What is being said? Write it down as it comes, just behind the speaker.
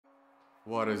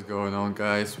What is going on,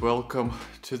 guys? Welcome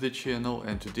to the channel,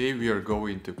 and today we are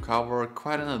going to cover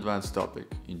quite an advanced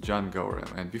topic in Django.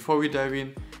 And before we dive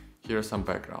in, here's some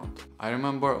background. I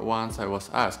remember once I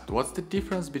was asked what's the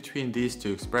difference between these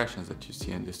two expressions that you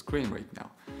see on the screen right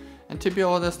now. And to be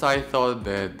honest, I thought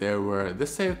that they were the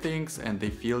same things and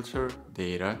they filter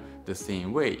data the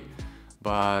same way.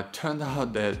 But turned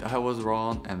out that I was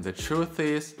wrong, and the truth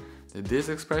is that these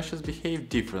expressions behave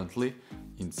differently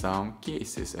in some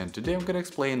cases, and today I'm gonna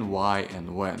explain why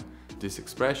and when these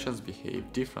expressions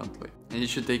behave differently. And it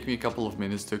should take me a couple of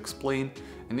minutes to explain,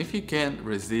 and if you can't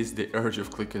resist the urge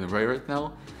of clicking away right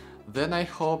now, then I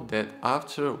hope that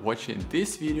after watching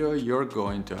this video you're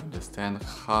going to understand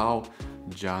how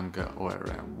Django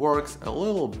ORM works a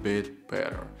little bit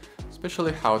better,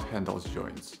 especially how it handles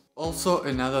joins. Also,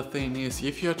 another thing is,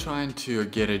 if you're trying to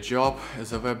get a job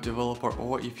as a web developer,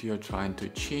 or if you're trying to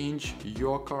change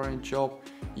your current job,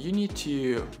 you need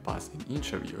to pass an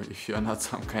interview if you're not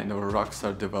some kind of a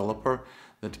rockstar developer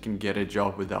that can get a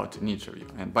job without an interview.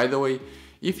 And by the way,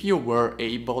 if you were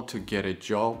able to get a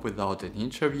job without an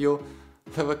interview,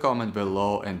 leave a comment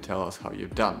below and tell us how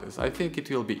you've done this. I think it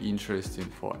will be interesting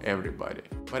for everybody.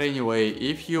 But anyway,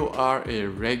 if you are a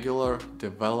regular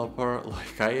developer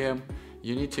like I am,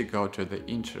 you need to go to the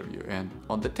interview, and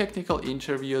on the technical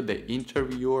interview, the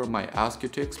interviewer might ask you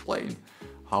to explain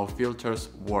how filters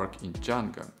work in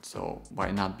Django, so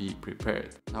why not be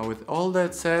prepared? Now, with all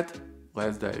that said,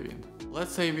 let's dive in.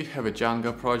 Let's say we have a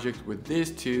Django project with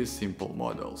these two simple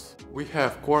models. We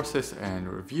have courses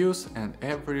and reviews, and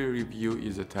every review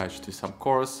is attached to some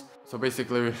course. So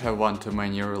basically we have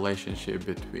one-to-many relationship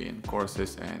between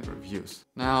courses and reviews.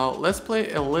 Now let's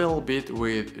play a little bit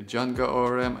with Django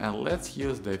ORM and let's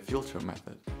use the filter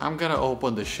method. I'm gonna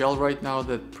open the shell right now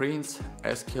that prints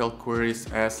SQL queries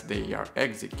as they are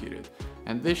executed.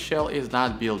 And this shell is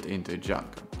not built into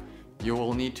Django. You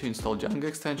will need to install Django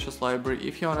extensions library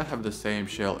if you wanna have the same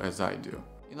shell as I do.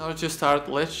 In order to start,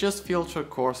 let's just filter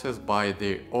courses by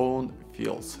their own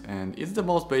fields, and it's the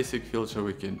most basic filter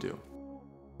we can do.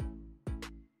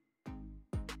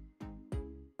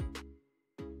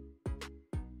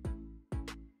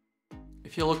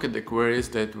 If you look at the queries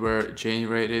that were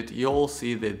generated, you'll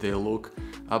see that they look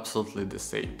absolutely the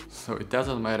same. So it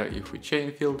doesn't matter if we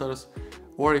chain filters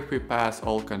or if we pass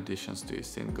all conditions to a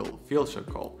single filter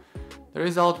call. The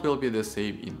result will be the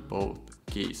same in both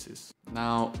cases.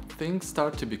 Now, things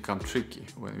start to become tricky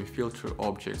when we filter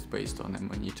objects based on a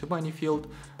many-to-many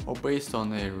field or based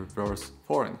on a reverse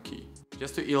foreign key.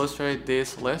 Just to illustrate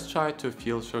this, let's try to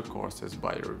filter courses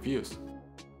by reviews.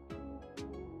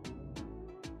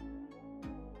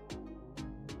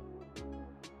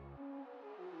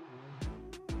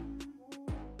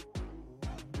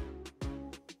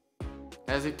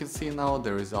 As you can see now,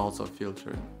 the results of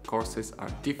filtering courses are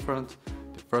different.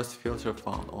 The first filter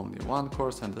found only one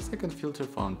course and the second filter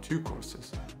found two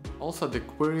courses. Also, the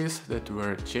queries that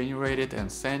were generated and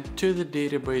sent to the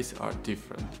database are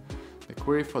different. The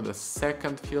query for the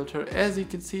second filter, as you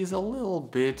can see, is a little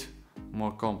bit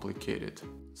more complicated.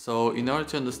 So in order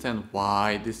to understand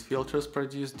why these filters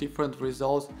produce different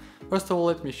results, first of all,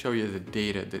 let me show you the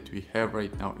data that we have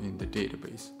right now in the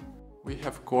database. We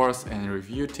have course and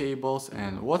review tables,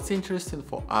 and what's interesting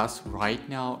for us right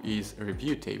now is a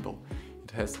review table.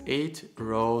 It has 8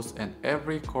 rows and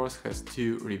every course has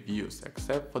 2 reviews,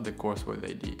 except for the course with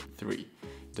ID 3.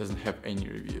 It doesn't have any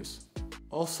reviews.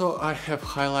 Also, I have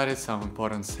highlighted some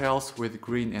important cells with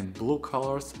green and blue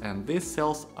colors, and these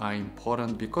cells are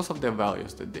important because of the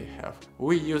values that they have.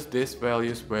 We used these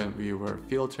values when we were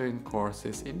filtering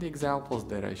courses in the examples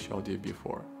that I showed you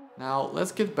before. Now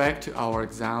let's get back to our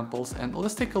examples and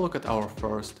let's take a look at our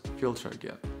first filter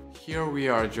again. Here we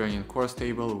are joining course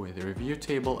table with a review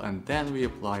table, and then we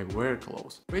apply where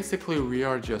clause. Basically we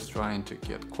are just trying to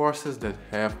get courses that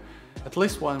have at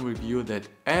least one review that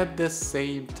at the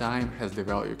same time has the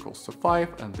value equals to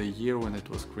 5 and the year when it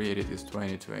was created is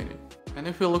 2020. And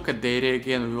if we look at data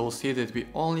again, we will see that we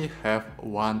only have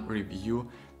one review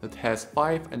that has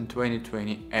 5 and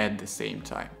 2020 at the same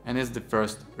time, and it's the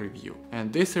first review.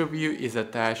 And this review is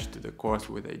attached to the course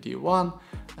with ID 1,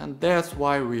 and that's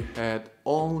why we had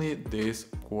only this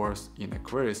course in a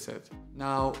query set.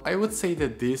 Now, I would say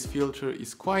that this filter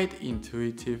is quite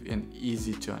intuitive and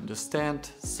easy to understand,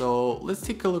 so let's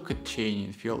take a look at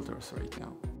chaining filters right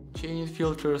now. Chaining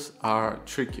filters are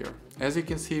trickier. As you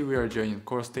can see, we are joining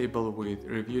course table with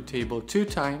review table 2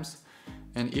 times.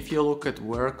 And if you look at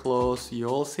where clause,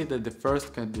 you'll see that the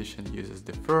first condition uses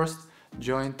the first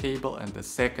join table and the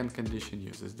second condition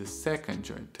uses the second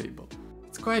join table.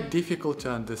 It's quite difficult to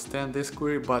understand this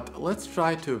query, but let's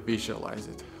try to visualize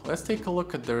it. Let's take a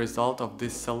look at the result of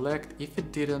this select if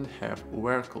it didn't have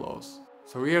where clause.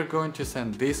 So we are going to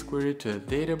send this query to the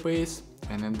database,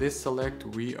 and in this select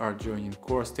we are joining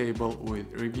course table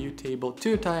with review table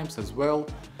 2 times as well,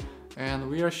 and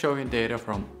we are showing data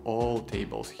from all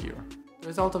tables here. The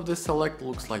result of this select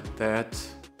looks like that.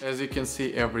 As you can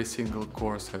see, every single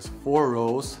course has 4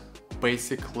 rows.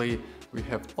 Basically, we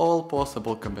have all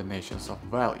possible combinations of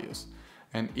values.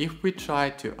 And if we try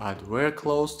to add where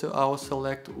clause to our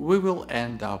select, we will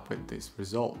end up with this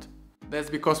result. That's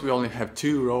because we only have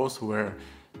 2 rows where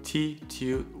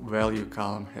T2 value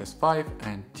column has 5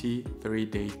 and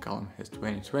T3 date column has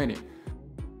 2020.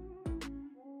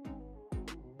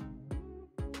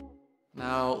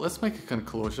 Now let's make a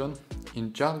conclusion.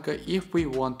 In Django, if we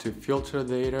want to filter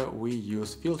data, we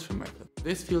use filter method.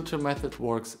 This filter method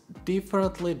works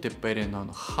differently depending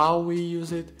on how we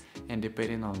use it and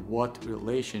depending on what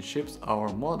relationships our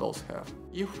models have.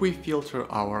 If we filter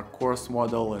our course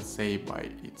model, let's say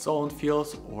by its own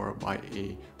fields or by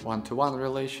a one-to-one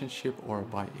relationship or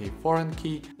by a foreign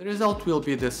key, the result will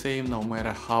be the same no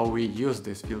matter how we use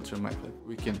this filter method.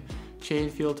 We can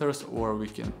chain filters or we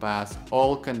can pass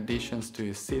all conditions to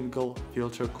a single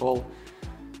filter call.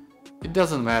 It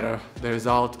doesn't matter, the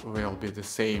result will be the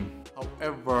same.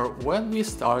 However, when we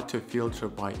start to filter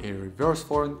by a reverse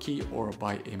foreign key or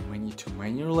by a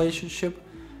many-to-many relationship,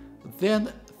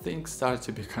 then things start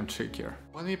to become trickier.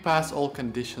 When we pass all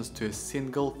conditions to a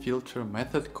single filter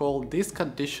method call, these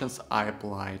conditions are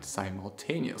applied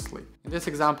simultaneously. In this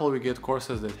example, we get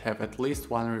courses that have at least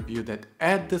one review that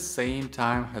at the same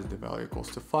time has the value equals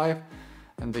to 5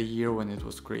 and the year when it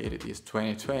was created is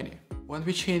 2020. When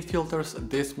we chain filters,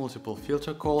 these multiple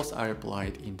filter calls are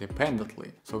applied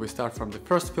independently. So we start from the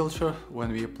first filter.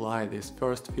 When we apply this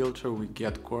first filter, we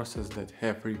get courses that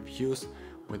have reviews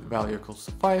with value equals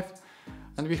to 5,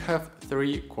 and we have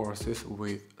 3 courses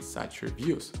with such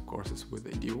reviews, courses with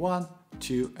ID 1,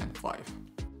 2 and 5.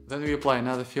 Then we apply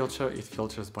another filter, it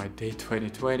filters by date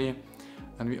 2020,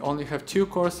 and we only have 2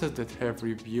 courses that have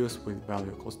reviews with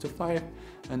value equals to 5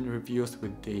 and reviews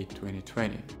with date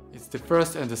 2020. It's the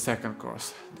first and the second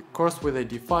course. The course with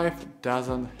ID 5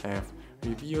 doesn't have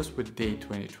reviews with date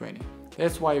 2020.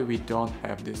 That's why we don't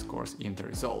have this course in the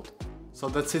result. So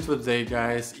that's it for today,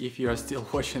 guys. If you are still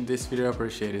watching this video, I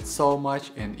appreciate it so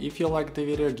much, and if you liked the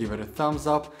video, give it a thumbs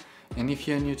up. And if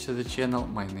you're new to the channel,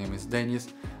 my name is Denis,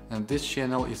 and this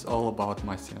channel is all about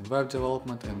mastering web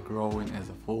development and growing as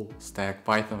a full stack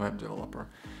Python web developer.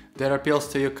 If that appeals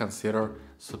to you, consider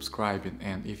subscribing,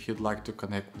 and if you'd like to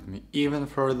connect with me even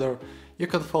further, you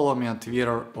can follow me on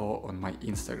Twitter or on my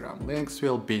Instagram. Links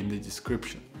will be in the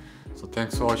description. So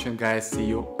thanks for watching, guys. See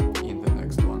you